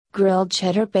Grilled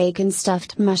cheddar bacon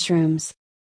stuffed mushrooms.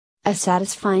 A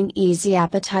satisfying easy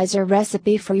appetizer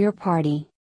recipe for your party.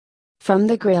 From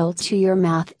the grill to your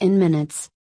mouth in minutes.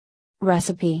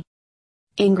 Recipe.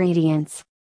 Ingredients: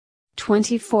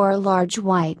 24 large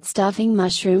white stuffing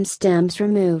mushroom stems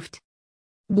removed.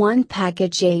 1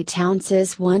 package 8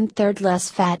 ounces 1/3 less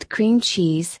fat cream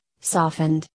cheese,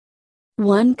 softened.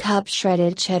 1 cup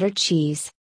shredded cheddar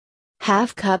cheese.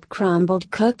 Half cup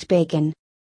crumbled cooked bacon.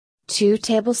 2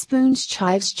 tablespoons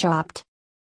chives chopped.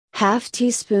 Half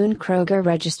teaspoon Kroger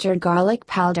registered garlic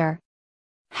powder.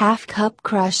 Half cup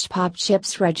crushed pop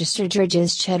chips registered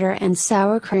Ridges cheddar and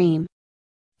sour cream.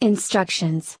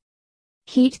 Instructions.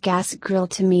 Heat gas grill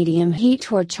to medium heat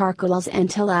or charcoals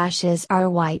until ashes are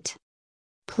white.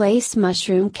 Place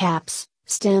mushroom caps,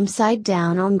 stem side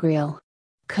down on grill.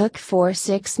 Cook for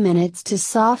 6 minutes to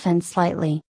soften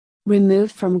slightly.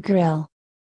 Remove from grill.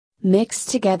 Mix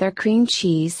together cream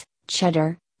cheese,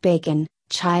 cheddar, bacon,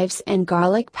 chives and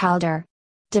garlic powder.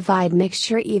 Divide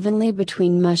mixture evenly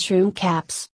between mushroom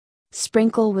caps.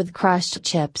 Sprinkle with crushed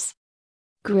chips.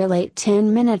 Grill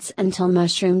 8-10 minutes until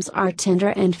mushrooms are tender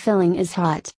and filling is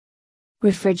hot.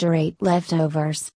 Refrigerate leftovers.